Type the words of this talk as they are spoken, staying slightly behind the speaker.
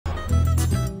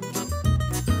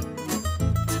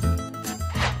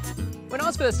When I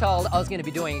was first told I was going to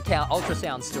be doing a cow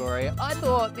ultrasound story, I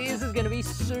thought this is going to be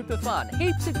super fun.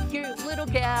 Heaps of cute little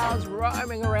cows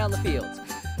roaming around the fields.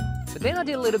 But then I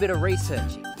did a little bit of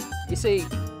researching. You see,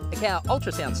 a cow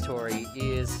ultrasound story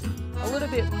is a little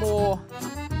bit more,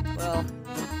 well,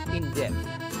 in-depth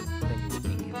than you would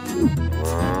think.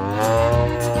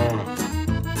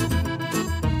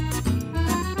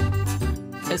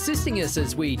 Assisting us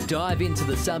as we dive into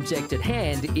the subject at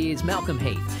hand is Malcolm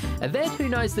Heath, a vet who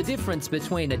knows the difference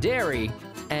between a dairy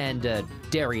and a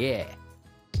derriere.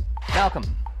 Malcolm,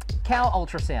 cow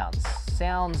ultrasounds.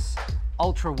 Sounds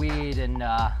ultra weird and,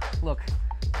 look,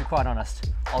 to be quite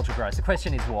honest, ultra gross. The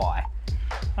question is why?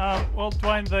 Well,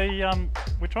 Duane,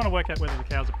 we're trying to work out whether the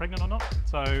cows are pregnant or not.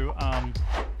 So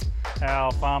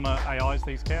our farmer AIs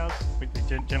these cows. He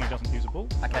generally doesn't use a bull.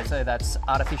 Okay, so that's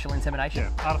artificial insemination?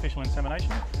 Yeah, artificial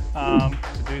insemination.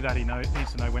 To do that, he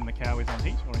needs to know when the cow is on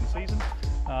heat or in season.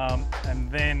 And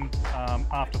then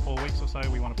after 4 weeks or so,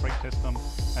 we want to freak test them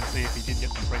and see if he did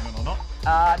get them pregnant or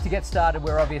not. To get started,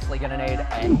 we're obviously going to need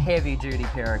a heavy-duty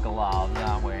pair of gloves,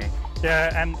 aren't we?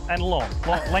 Yeah, and long.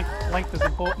 Length is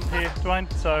important here, Duane.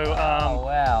 So, oh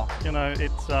wow. You know,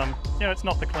 it's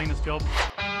not the cleanest job.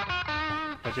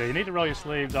 But yeah, you need to roll your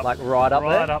sleeves up, like right up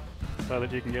there, so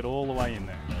that you can get all the way in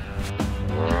there.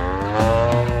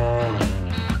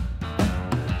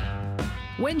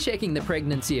 When checking the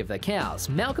pregnancy of the cows,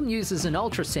 Malcolm uses an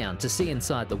ultrasound to see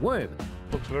inside the womb.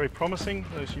 Looks very promising,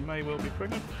 though she may well be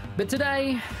pregnant. But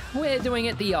today, we're doing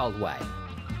it the old way,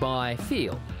 by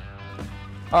feel.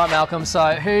 All right, Malcolm,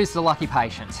 so who's the lucky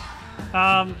patient?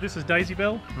 This is Daisy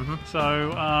Bell.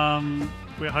 So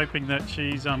we're hoping that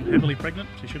she's heavily pregnant.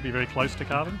 She should be very close to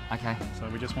calving. Okay. So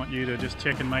we just want you to just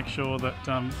check and make sure that,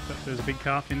 that there's a big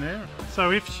calf in there.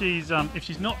 So if she's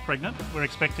not pregnant, we're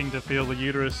expecting to feel the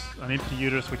uterus, an empty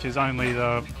uterus, which is only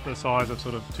the size of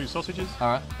sort of 2 sausages.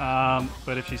 All right.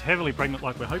 But if she's heavily pregnant,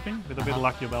 like we're hoping, with a bit of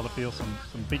luck, you'll be able to feel some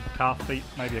big calf feet,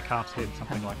 maybe a calf's head,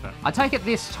 something like that. I take it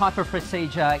this type of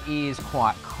procedure is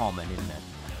quite common, isn't it?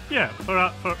 Yeah, for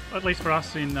at least for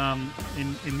us in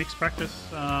mixed practice,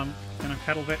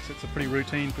 cattle vets, it's a pretty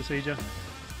routine procedure.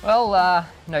 Well,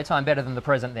 no time better than the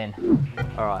present then.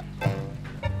 All right.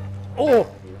 Oh,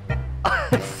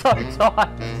 it's so tight.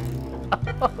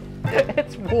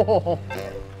 It's warm.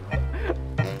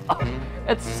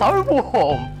 It's so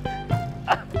warm.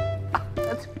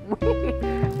 That's weird.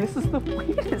 This is the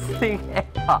weirdest thing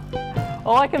ever.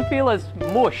 All I can feel is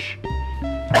mush.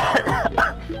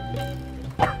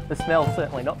 The smell's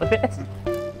certainly not the best.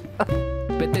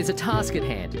 But there's a task at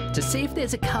hand, to see if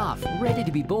there's a calf ready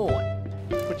to be born.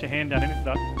 Put your hand down in it,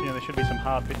 but there should be some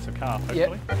hard bits of calf,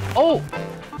 hopefully. Yep. Oh,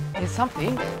 there's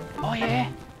something. Oh yeah.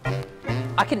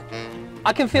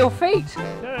 I can feel feet.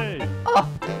 Yay. Oh,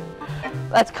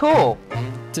 that's cool.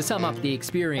 To sum up the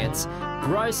experience,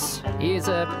 gross is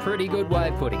a pretty good way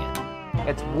of putting it.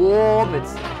 It's warm,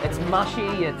 it's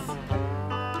mushy, it's...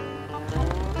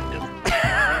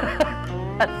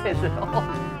 That says it all.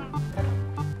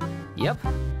 Yep,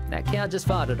 that cow just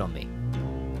farted on me.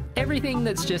 Everything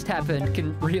that's just happened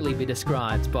can really be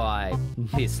described by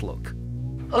this look.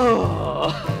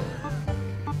 Oh.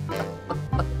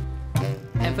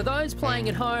 And for those playing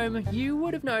at home, you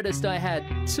would have noticed I had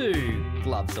 2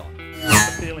 gloves on. I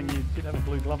have a feeling you did have a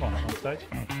blue glove on at one stage.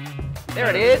 There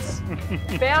it is.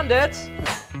 Found it.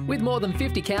 With more than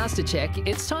 50 cows to check,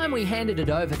 it's time we handed it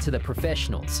over to the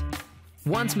professionals.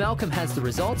 Once Malcolm has the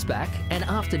results back, and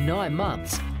after 9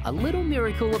 months, a little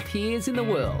miracle appears in the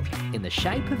world in the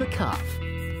shape of a calf.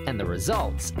 And the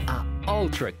results are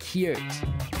ultra cute.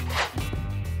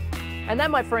 And that,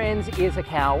 my friends, is a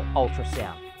cow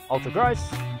ultrasound. Ultra gross,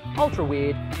 ultra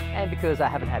weird, and because I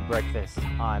haven't had breakfast,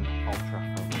 I'm ultra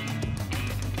hungry.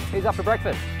 Who's up for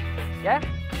breakfast? Yeah?